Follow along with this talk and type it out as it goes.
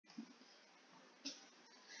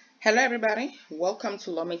Hello everybody, welcome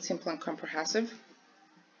to Law Made Simple and Comprehensive.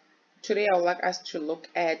 Today I would like us to look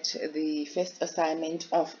at the first assignment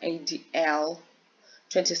of ADL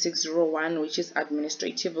 2601, which is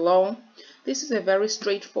Administrative Law. This is a very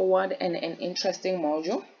straightforward and an interesting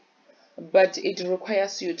module, but it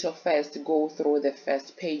requires you to first go through the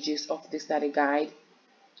first pages of the study guide.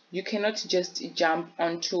 You cannot just jump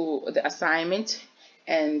onto the assignment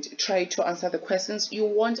and try to answer the questions. You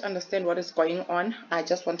won't understand what is going on. I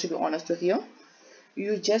just want to be honest with you.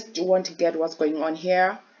 You just won't get what's going on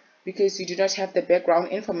here because you do not have the background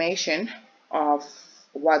information of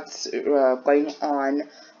what's going on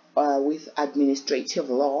with administrative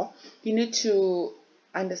law. You need to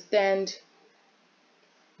understand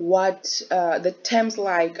what the terms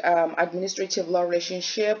like administrative law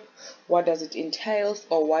relationship, what does it entail,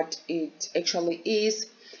 or what it actually is.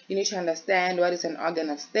 You need to understand what is an organ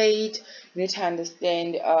of state. You need to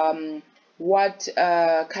understand what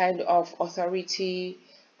kind of authority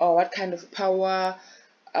or what kind of power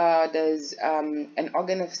does an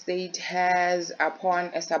organ of state has upon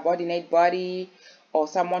a subordinate body or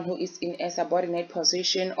someone who is in a subordinate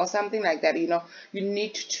position or something like that. You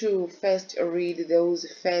need to first read those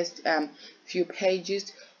first few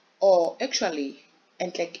pages, or actually,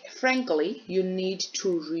 and frankly, you need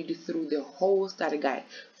to read through the whole study guide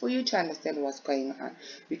for you to understand what's going on,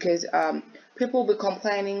 because people will be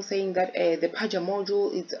complaining saying that the PAJA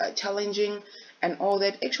module is challenging and all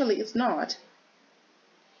that. Actually, it's not.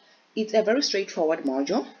 It's a very straightforward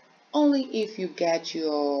module, only if you get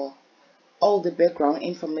all the background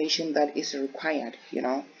information that is required,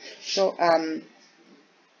 So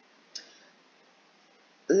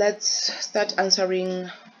let's start answering.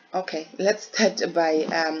 Okay, let's start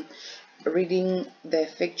by reading the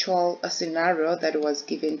factual scenario that was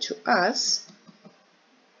given to us.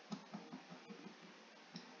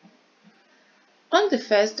 On the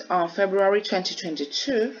 1st of February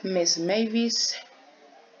 2022, Ms. Mavis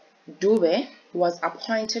Dube was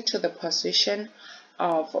appointed to the position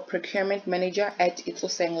of Procurement Manager at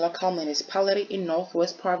Itsoseng Local Municipality in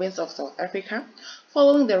Northwest Province of South Africa,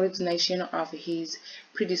 following the resignation of his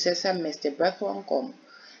predecessor, Mr. Bethwankom.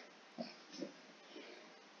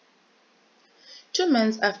 2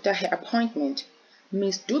 months after her appointment,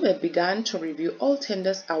 Ms. Dube began to review all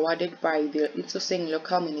tenders awarded by the Itsoseng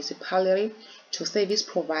Local Municipality to service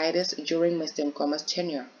providers during Mr. Nkoma's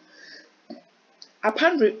tenure.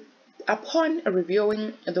 Upon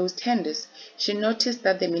reviewing those tenders, she noticed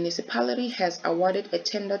that the municipality has awarded a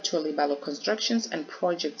tender to Libalo Constructions and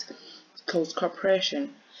Projects Close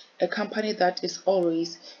Corporation, a company that is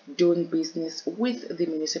always doing business with the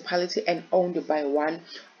municipality and owned by one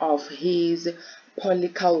of his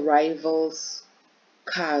political rivals'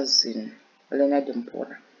 cousin, Leonard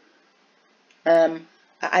Mpora.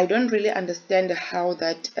 I don't really understand how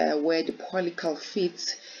that word political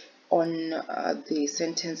fits on the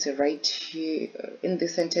sentence right here. In the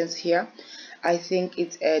sentence here, I think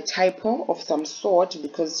it's a typo of some sort,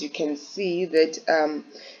 because you can see that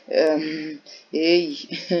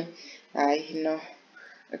hey, I know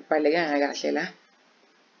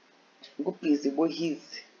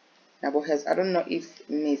I don't know if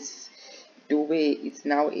Miss Dube is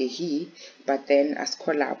now a he, but then a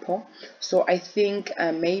skolapo. So I think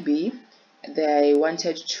maybe they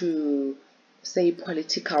wanted to say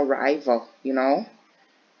political rival,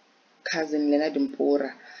 cousin Leonard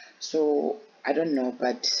Mpora. So I don't know,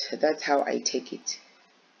 but that's how I take it,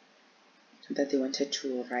 that they wanted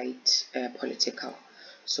to write political.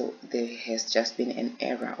 So there has just been an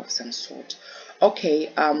error of some sort.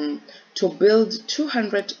 Okay, to build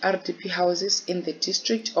 200 RDP houses in the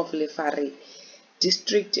district of Lefare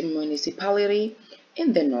District Municipality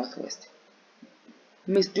in the Northwest.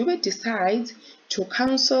 Ms. Dube decides to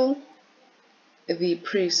cancel the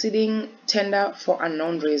preceding tender for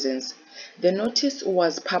unknown reasons. The notice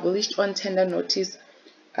was published on tender notice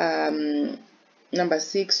number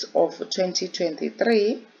 6 of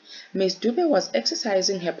 2023. Ms. Dube was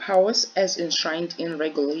exercising her powers as enshrined in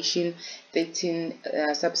Regulation 13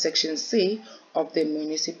 subsection C of the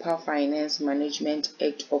Municipal Finance Management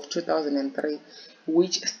Act of 2003,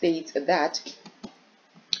 which states that,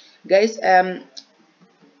 guys,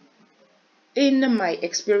 in my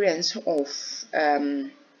experience of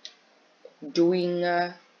doing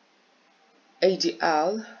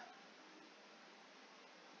ADL,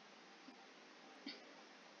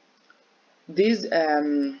 these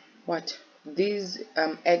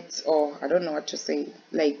acts, or I don't know what to say,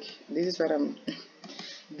 like this is what I'm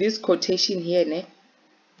this quotation here,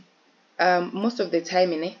 most of the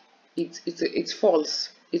time, it's false,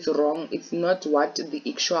 it's wrong, it's not what the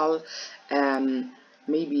actual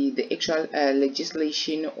maybe the actual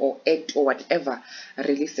legislation or act or whatever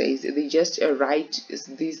really says. They just write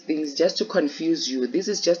these things just to confuse you. This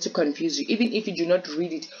is just to confuse you. Even if you do not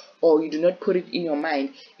read it or you do not put it in your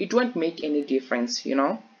mind, it won't make any difference, you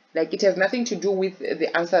know. Like, it has nothing to do with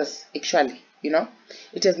the answers actually, you know.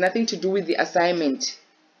 It has nothing to do with the assignment.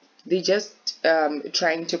 They just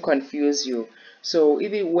trying to confuse you. So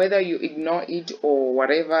even whether you ignore it or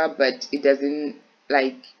whatever, but it doesn't,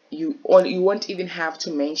 like, you won't even have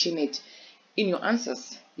to mention it in your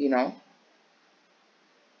answers, you know.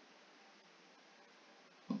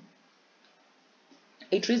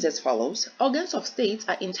 It reads as follows: organs of states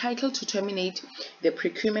are entitled to terminate the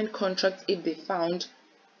procurement contract if they found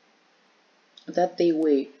that they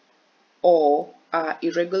were or are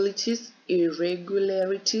irregularities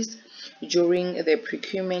during the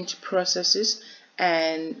procurement processes,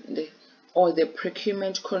 and or the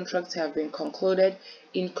procurement contracts have been concluded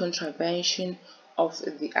in contravention of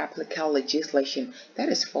the applicable legislation. That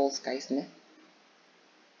is false, guys. Ne?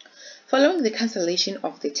 Following the cancellation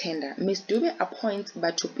of the tender, Ms. Dube appoints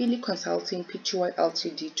Batupili Consulting Pty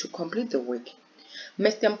Ltd to complete the work.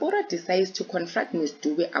 Ms. Tempura decides to confront Ms.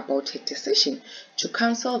 Dube about her decision to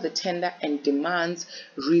cancel the tender and demands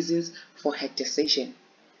reasons for her decision.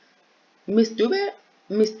 Ms.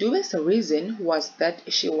 Dube's reason was that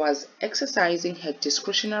she was exercising her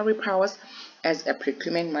discretionary powers as a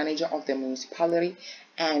procurement manager of the municipality,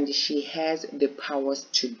 and she has the powers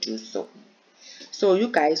to do so. So you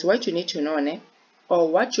guys, what you need to know, or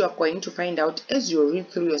what you are going to find out as you read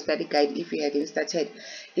through your study guide, if you haven't started,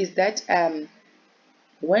 is that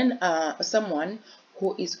when someone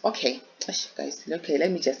who is okay,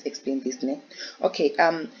 let me just explain this. Okay,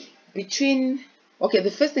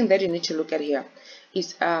 the first thing that you need to look at here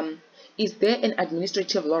is there an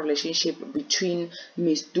administrative law relationship between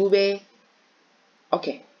Ms. Dube?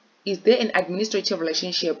 Okay, is there an administrative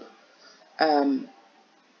relationship in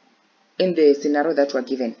the scenario that we're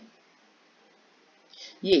given?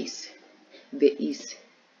 Yes, there is.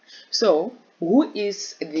 So who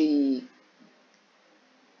is the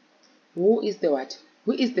what?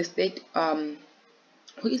 Who is the state?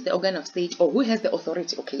 Who is the organ of state, or who has the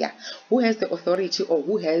authority? Okay, yeah, who has the authority or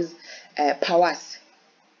who has powers,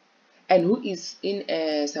 and who is in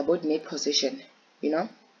a subordinate position? You know,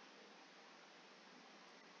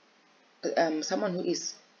 someone who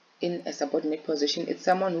is in a subordinate position, it's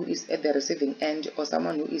someone who is at the receiving end, or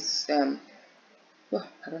someone who is well,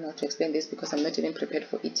 I don't know how to explain this because I'm not even prepared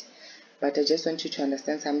for it, but I just want you to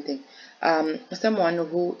understand something. Someone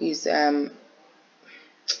who is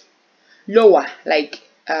lower, like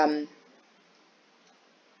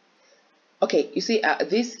okay, you see,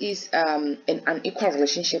 this is an unequal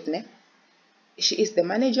relationship, ne? She is the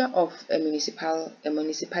manager of a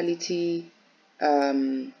municipality,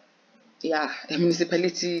 yeah, a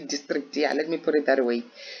municipality district, yeah, let me put it that way.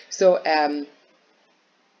 So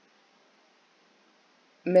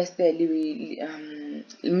Mr.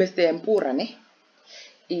 Mpura, ne,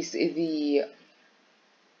 is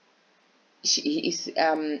he is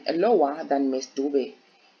lower than Ms. Dube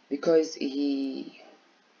because he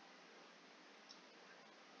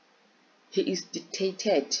is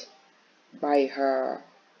dictated by her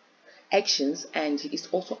actions, and he is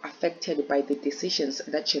also affected by the decisions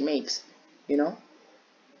that she makes, you know.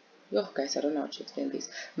 Yo guys, I don't know how to explain this.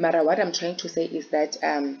 Mara, what I'm trying to say is that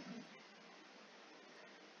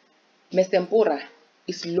Ms. Tempura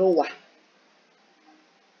is lower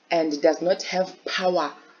and does not have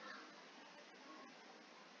power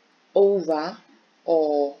over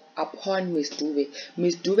or upon Ms. Dube.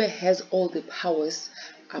 Ms. Dube has all the powers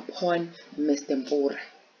upon Ms. Tempura,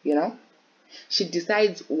 you know. She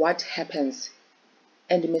decides what happens,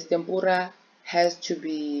 and Ms. Tempura has to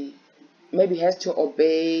be, maybe has to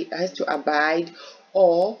obey, has to abide,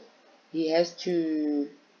 or he has to,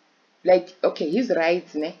 like, okay, his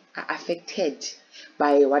rights are affected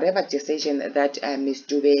by whatever decision that Ms.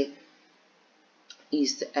 Dube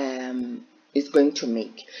is going to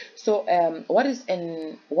make. So what is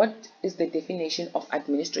the definition of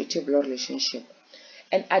administrative law relationship?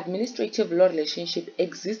 An administrative law relationship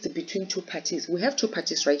exists between two parties. We have two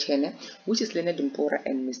parties right here, which is Leonard Mpura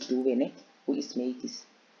and Ms. Dube, who is Mavis,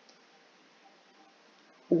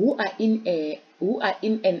 who are in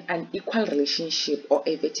an unequal relationship or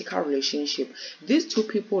a vertical relationship. These two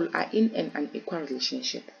people are in an unequal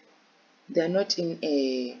relationship. They are not in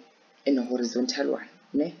a horizontal one.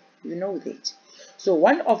 You know that. So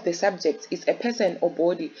one of the subjects is a person or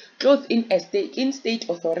body clothed in state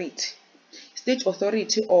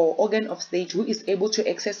authority or organ of state, who is able to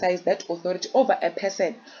exercise that authority over a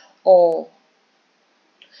person or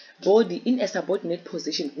body in a subordinate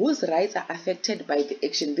position whose rights are affected by the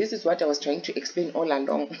action. This is what I was trying to explain all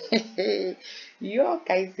along. Your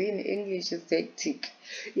guys in English is hectic.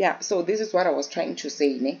 Yeah, so this is what I was trying to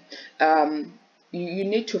say. You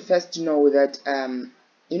need to first know that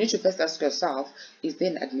you need to first ask yourself, is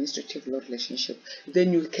there an administrative law relationship?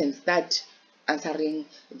 Then you can start answering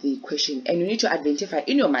the question, and you need to identify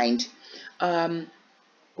in your mind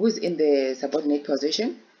who is in the subordinate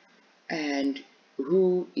position and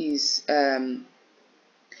who is the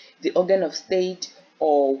organ of state,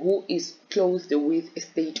 or who is clothed with a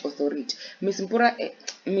state authority. Miss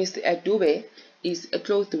Adube is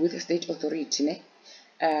clothed with a state authority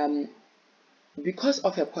because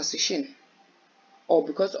of her position, or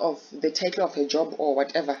because of the title of her job, or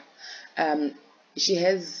whatever. She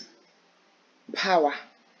has power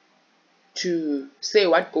to say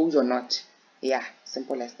what goes or not. Yeah,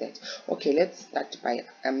 simple as that. Okay, let's start by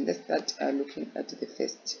looking at the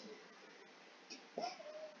first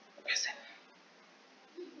person.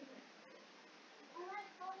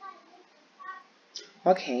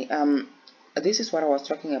 Okay, this is what I was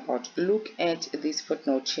talking about. Look at this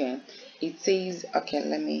footnote here. It says, okay,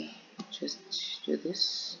 let me just do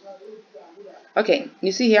this. Okay,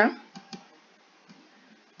 you see here,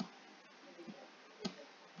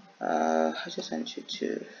 I just want you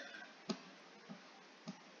to,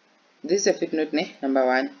 this is a footnote, number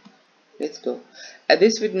 1. Let's go.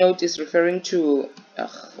 This footnote is referring to,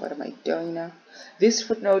 what am I doing now? This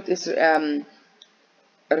footnote is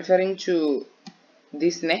referring to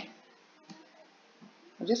this, I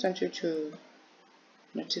just want you to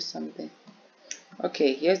notice something.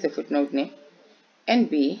 Okay, here's the footnote,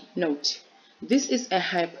 NB, note, this is a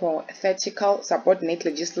hypothetical subordinate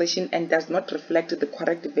legislation and does not reflect the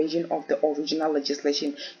correct version of the original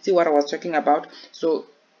legislation. See what I was talking about? So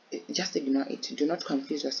just ignore it. Do not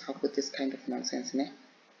confuse yourself with this kind of nonsense,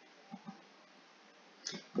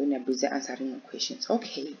 when you're busy answering your questions.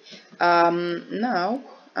 Okay, now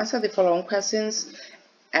answer the following questions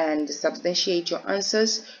and substantiate your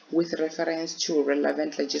answers with reference to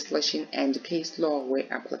relevant legislation and case law where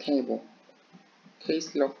applicable.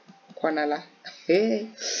 Case law, Kwanala.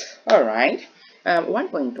 All right.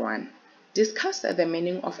 1.1. Discuss the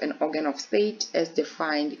meaning of an organ of state as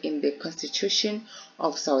defined in the Constitution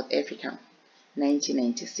of South Africa,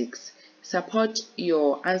 1996. Support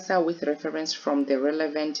your answer with reference from the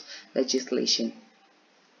relevant legislation.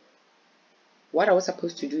 What are we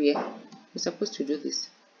supposed to do here? We're supposed to do this.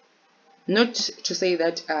 Not to say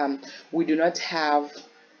that we do not have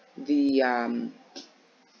the answer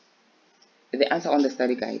on the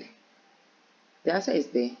study guide. The answer is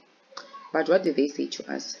there. But what did they say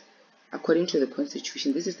to us? According to the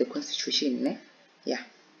Constitution. This is the Constitution, Yeah.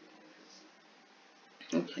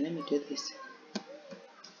 Okay, let me do this.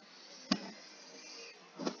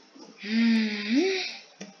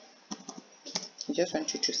 I just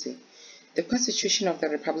want you to see. The Constitution of the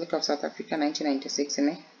Republic of South Africa, 1996,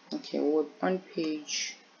 Okay, we're on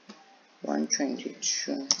page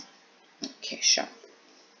 122. Okay, sure.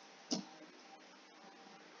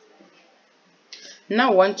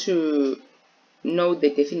 Now I want to know the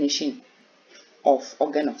definition of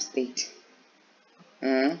organ of state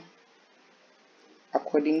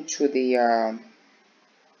according to the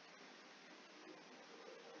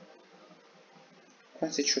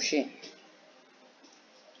Constitution.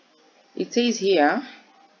 It says here,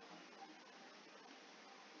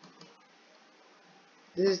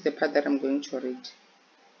 this is the part that I'm going to read.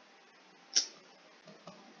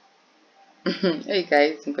 Hey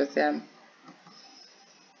guys, because I'm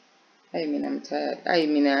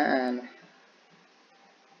tired.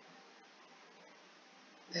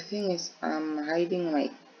 The thing is, I'm hiding my.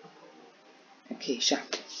 Okay, sure.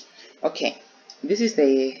 Okay, this is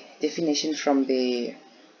the definition from the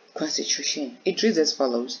Constitution. It reads as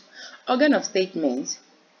follows: organ of state means,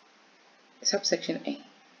 subsection A,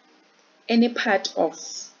 any part of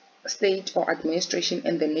state or administration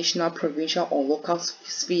in the national, provincial, or local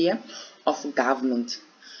sphere of government.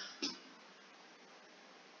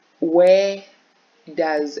 Where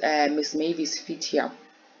does Miss Mavis fit here?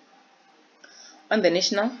 On the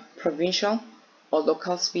national, provincial, or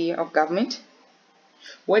local sphere of government?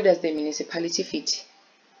 Where does the municipality fit?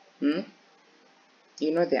 You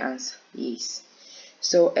know the answer. Yes.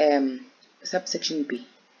 So subsection B.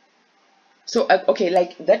 So okay,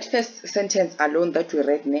 like that first sentence alone that we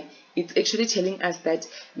read, it's actually telling us that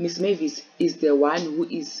Miss Mavis is the one who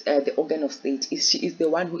is the organ of state. She is the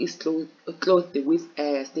one who is clothed with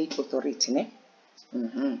state authority.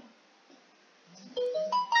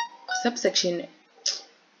 Subsection.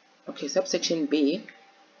 Okay, subsection B.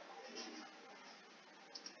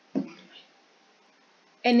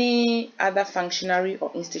 Any other functionary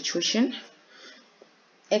or institution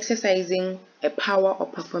exercising a power or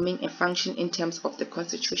performing a function in terms of the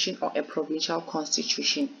Constitution or a provincial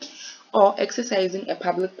constitution, or exercising a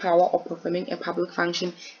public power or performing a public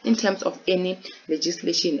function in terms of any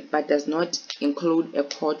legislation but does not include a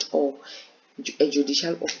court or a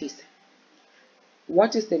judicial office.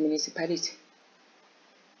 What is the municipality?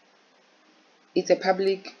 It's a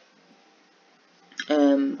public I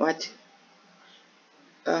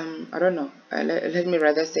don't know. Let me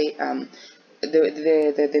rather say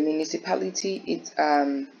the municipality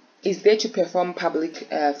is there to perform public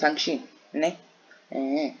function, ne?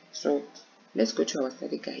 So let's go to our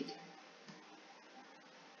study guide.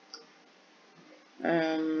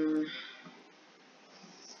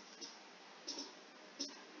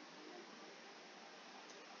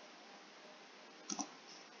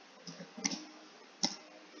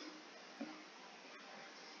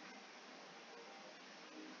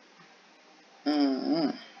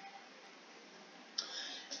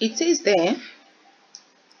 It says there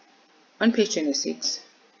on page 26,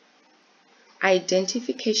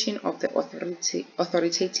 identification of the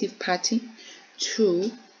authoritative party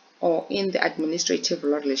to or in the administrative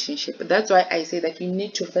law relationship. That's why I say that you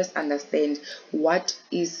need to first understand what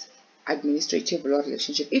is administrative law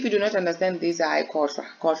relationship. If you do not understand this, I call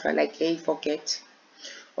for like, hey, forget.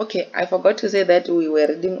 Okay, I forgot to say that we were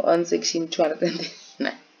reading on section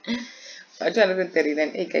 239.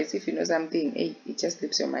 239. Hey guys, if you know something, hey, it just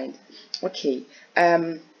slips your mind. Okay,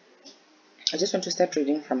 I just want to start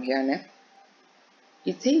reading from here now.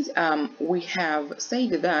 It says we have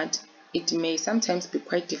said that it may sometimes be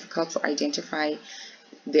quite difficult to identify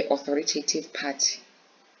the authoritative party.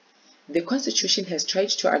 The Constitution has tried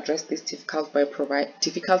to address this difficulty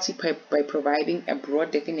by providing a broad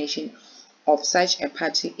definition of such a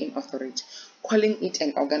party in authority, calling it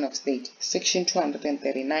an organ of state. Section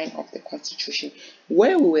 239 of the Constitution,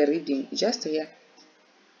 where we were reading just here.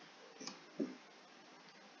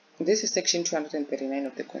 This is section 239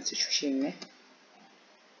 of the Constitution,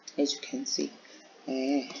 as you can see.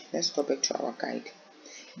 Let's go back to our guide.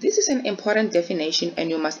 This is an important definition and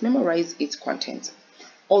you must memorize its contents.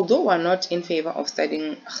 Although we're not in favor of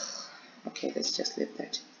studying, okay, let's just leave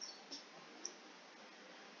that.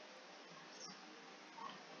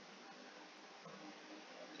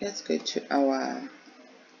 Let's go to our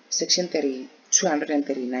section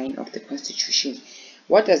 239 of the Constitution.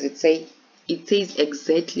 What does it say? It says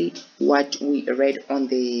exactly what we read on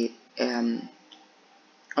the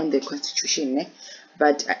Constitution,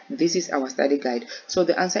 but this is our study guide, so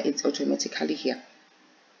the answer is automatically here.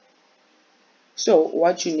 So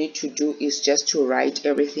what you need to do is just to write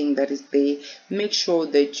everything that is there. Make sure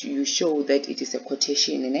that you show that it is a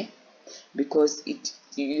quotation, because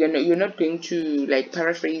you're not going to like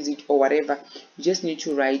paraphrase it or whatever. You just need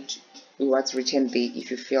to write what's written there if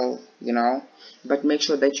you feel, but make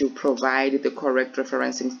sure that you provide the correct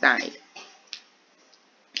referencing style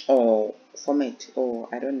or format, or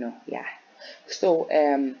I don't know. So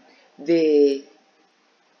the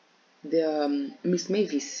Miss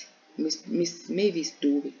Mavis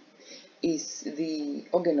Dube is the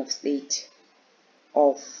organ of state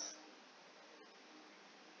of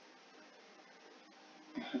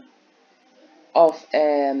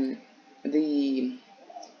the,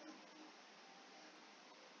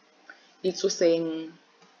 it's also saying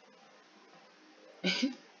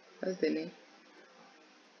what's the name?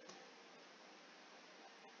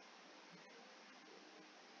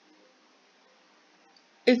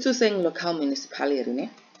 It's also saying local municipality,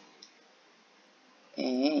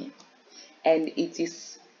 and it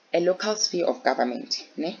is a local sphere of government,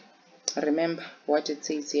 Remember what it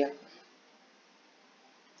says here.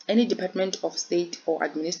 Any department of state or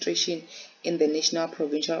administration in the national,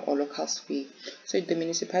 provincial or local sphere. So the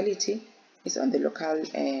municipality is on the local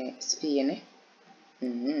sphere,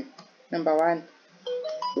 Number one,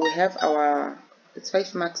 we have our, it's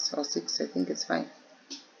 5 marks or 6, I think it's fine.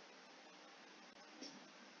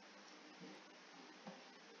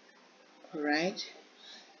 Alright.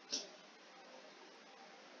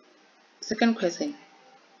 Second question.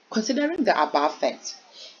 Considering the above facts,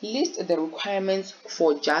 list the requirements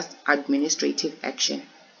for just administrative action.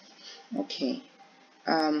 Okay.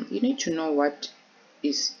 You need to know what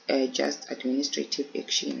is just administrative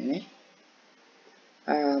action.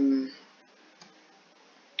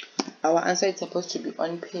 Our answer is supposed to be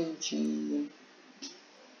on page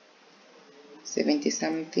 70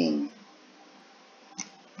 something.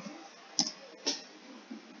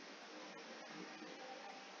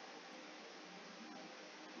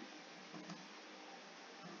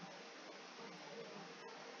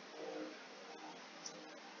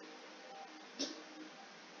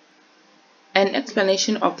 An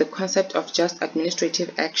explanation of the concept of just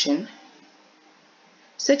administrative action.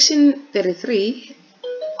 Section 33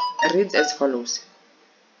 reads as follows.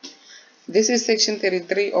 This is section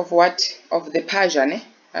 33 of what? Of the Paja, ne?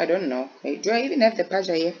 I don't know. Do I even have the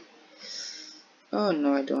Paja here? Oh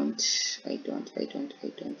no, I don't.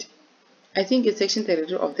 I think it's section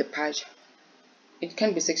 33 of the Paja. It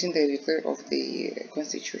can be section 33 of the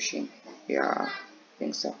Constitution. Yeah, I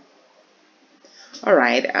think so.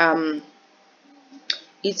 Alright,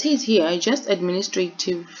 it says here, just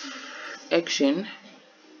administrative action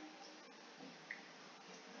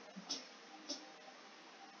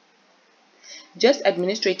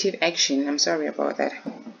I'm sorry about that.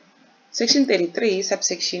 Section 33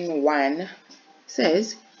 subsection 1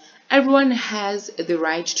 says everyone has the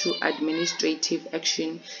right to administrative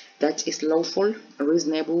action that is lawful,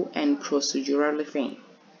 reasonable, and procedurally fair.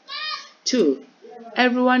 2.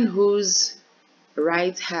 Everyone whose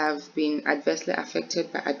rights have been adversely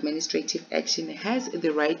affected by administrative action has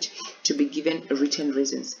the right to be given written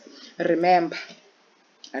reasons. Remember,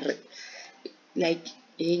 let's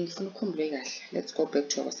go back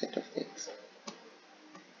to our set of facts.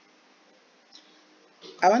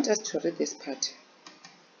 I want us to read this part.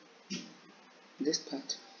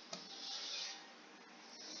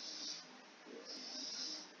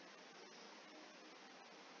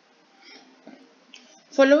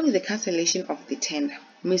 Following the cancellation of the tender,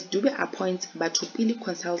 Ms. Dube appoints Batupili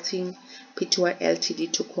Consulting Pty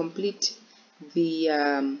Ltd to complete the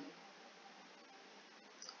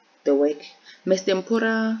work. Ms.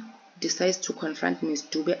 Tempura decides to confront Ms.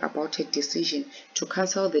 Dube about her decision to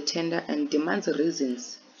cancel the tender and demands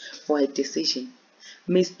reasons for her decision.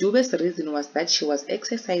 Ms. Dube's reason was that she was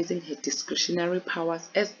exercising her discretionary powers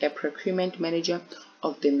as a procurement manager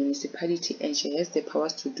of the municipality and she has the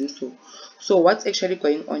powers to do so. So what's actually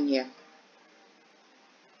going on here?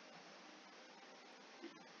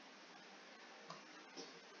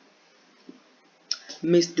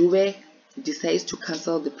 Ms. Dube decides to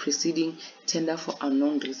cancel the preceding tender for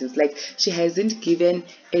unknown reasons. Like, she hasn't given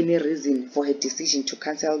any reason for her decision to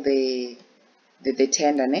cancel the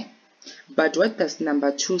tender, ne? But what does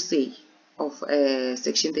number 2 say of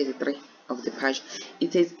section 33 of the page?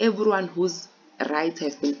 It says everyone whose rights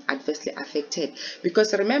have been adversely affected.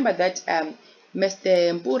 Because remember that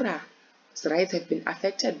Mr. Mpura's rights have been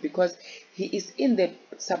affected because he is in the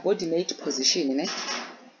subordinate position, ne?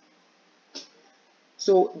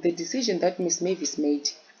 So the decision that Ms. Mavis made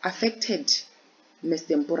affected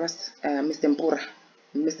Mr. Mpura's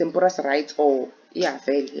rights, or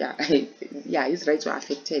his rights were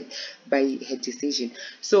affected by her decision.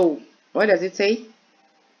 So what does it say?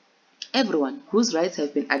 Everyone whose rights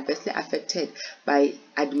have been adversely affected by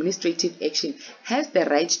administrative action has the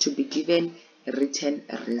right to be given written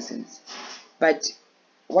reasons. But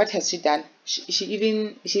what has she done? She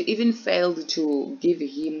even failed to give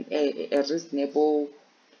him a reasonable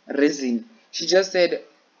reason. She just said,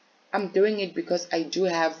 I'm doing it because I do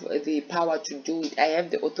have the power to do it. I have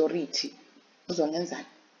the authority.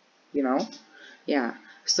 You know? Yeah.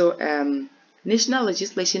 So national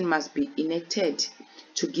legislation must be enacted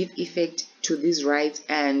to give effect to these rights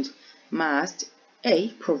and must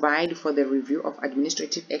A. provide for the review of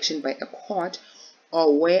administrative action by a court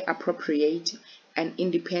or, where appropriate, an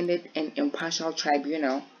independent and impartial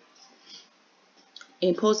tribunal.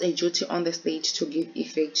 Impose a duty on the state to give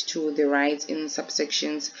effect to the rights in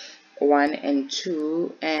subsections 1 and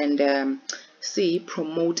 2, and C.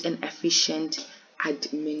 promote an efficient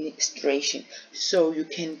administration. So you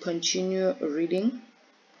can continue reading,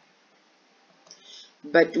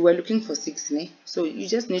 but we're looking for 6, ne? So you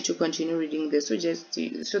just need to continue reading this, so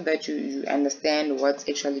that you understand what's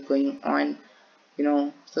actually going on, you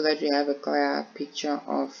know, so that you have a clear picture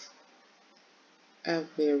of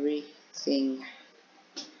everything.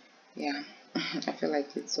 Yeah, I feel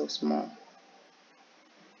like it's so small.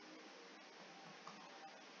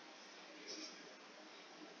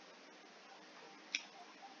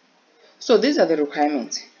 So these are the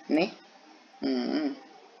requirements, ne?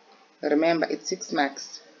 Remember, it's 6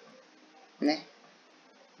 marks, ne?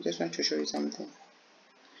 Just want to show you something.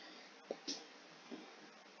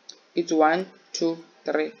 It's 1, 2,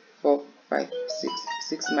 3, 4, 5,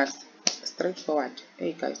 6 marks. Straightforward.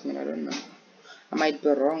 Hey guys, I don't know. I might be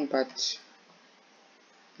wrong, but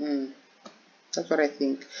that's what I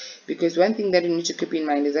think. Because one thing that you need to keep in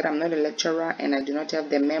mind is that I'm not a lecturer and I do not have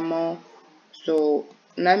the memo. So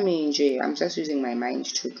I'm just using my mind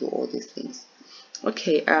to do all these things.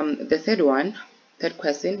 Okay, the third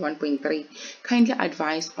question, 1.3. Kindly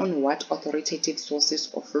advise on what authoritative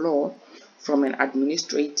sources of law from an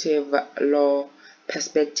administrative law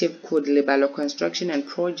perspective could labor law construction and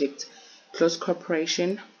projects close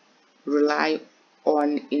cooperation rely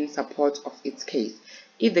on in support of its case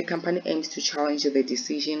if the company aims to challenge the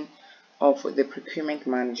decision of the procurement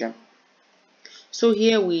manager. So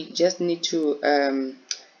here we just need to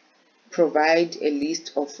provide a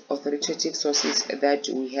list of authoritative sources that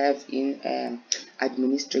we have in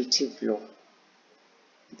administrative law.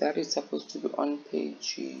 That is supposed to be on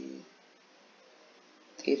page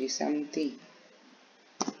 30 something.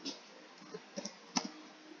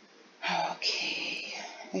 Okay,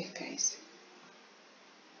 hey guys.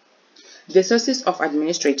 The sources of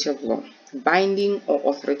administrative law, binding or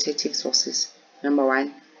authoritative sources. Number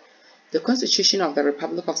 1, the Constitution of the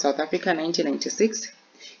Republic of South Africa 1996.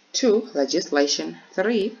 2, legislation.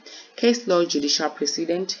 3, case law, judicial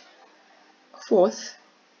precedent. 4th,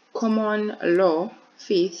 common law.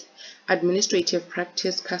 5th, administrative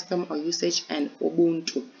practice, custom or usage, and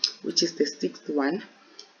Ubuntu, which is the 6th one.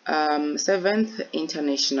 7th,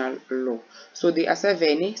 international law. So there are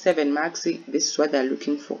 7 marks. This is what they're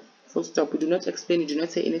looking for. Full stop. We do not explain, we do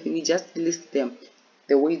not say anything, we just list them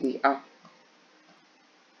the way they are.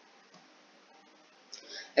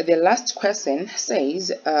 The last question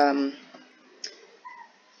says,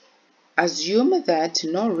 assume that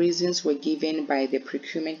no reasons were given by the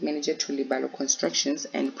procurement manager to Libalo Constructions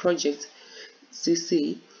and Projects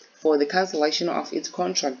CC for the cancellation of its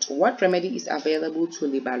contract. What remedy is available to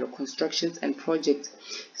Libalo Constructions and Projects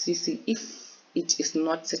CC if it is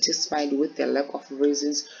not satisfied with the lack of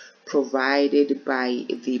reasons provided by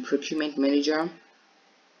the procurement manager?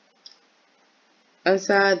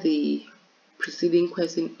 Answer the preceding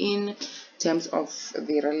question in terms of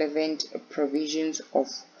the relevant provisions of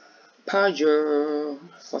Pagure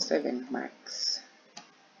for 7 marks.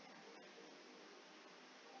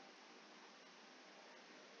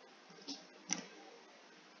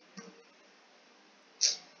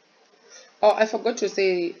 Oh, I forgot to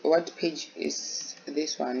say what page is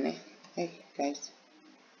this one. Hey guys,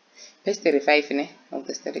 page 35 of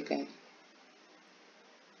the study guide.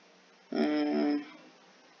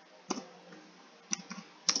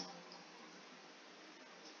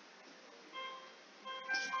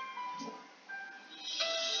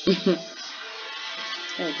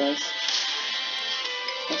 Hey guys,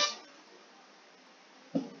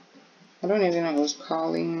 I don't even know who's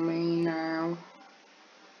calling me now.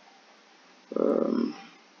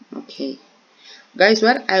 Okay guys,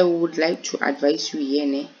 what I would like to advise you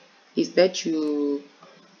here is that you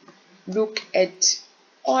look at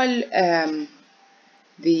all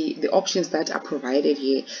the options that are provided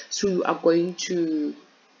here. So you are going to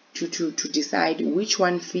decide which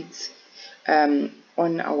one fits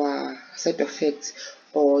on our set of facts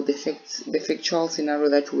or the factual scenario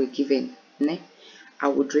that we were given. I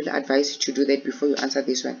would really advise you to do that before you answer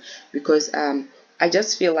this one, because I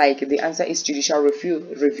just feel like the answer is judicial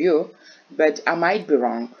review, but I might be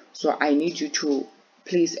wrong. So I need you to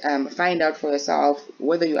please find out for yourself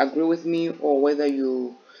whether you agree with me or whether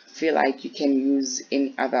you feel like you can use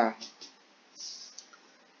any other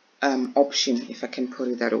option, if I can put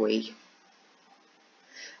it that way.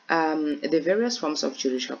 The various forms of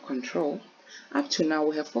judicial control. Up to now,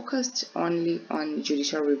 we have focused only on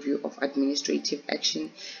judicial review of administrative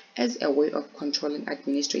action as a way of controlling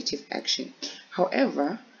administrative action.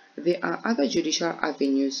 However, there are other judicial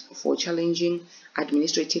avenues for challenging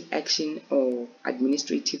administrative action or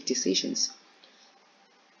administrative decisions.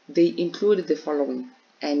 They include the following,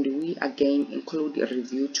 and we again include a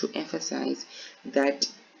review to emphasize that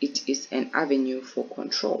it is an avenue for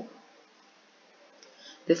control.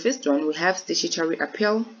 The first one, we have statutory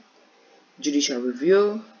appeal, judicial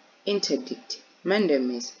review, interdict,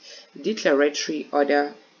 mandamus, declaratory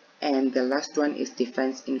order, and the last one is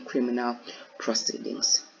defense in criminal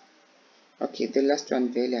proceedings. Okay, the last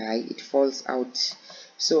one very high, it falls out.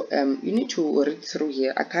 So you need to read through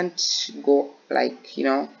here. I can't go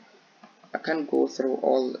I can't go through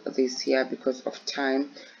all this here because of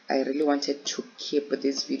time. I really wanted to keep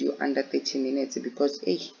this video under 30 minutes because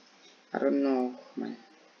I don't know, man.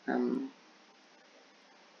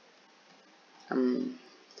 I'm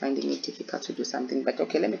finding it difficult to do something, but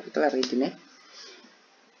okay, let me quickly read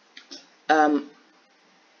it.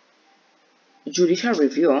 Judicial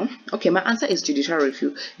review. Okay, my answer is judicial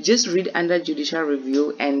review. Just read under judicial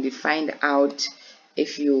review and find out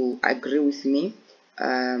if you agree with me.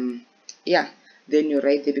 Yeah, then you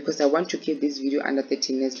write there, because I want to keep this video under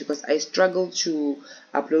 30 minutes because I struggle to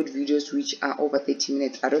upload videos which are over 30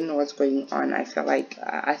 minutes. I don't know what's going on. I feel like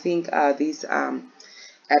I think this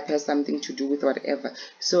app has something to do with whatever.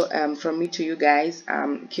 So from me to you guys,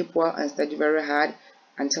 keep well and study very hard.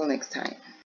 Until next time.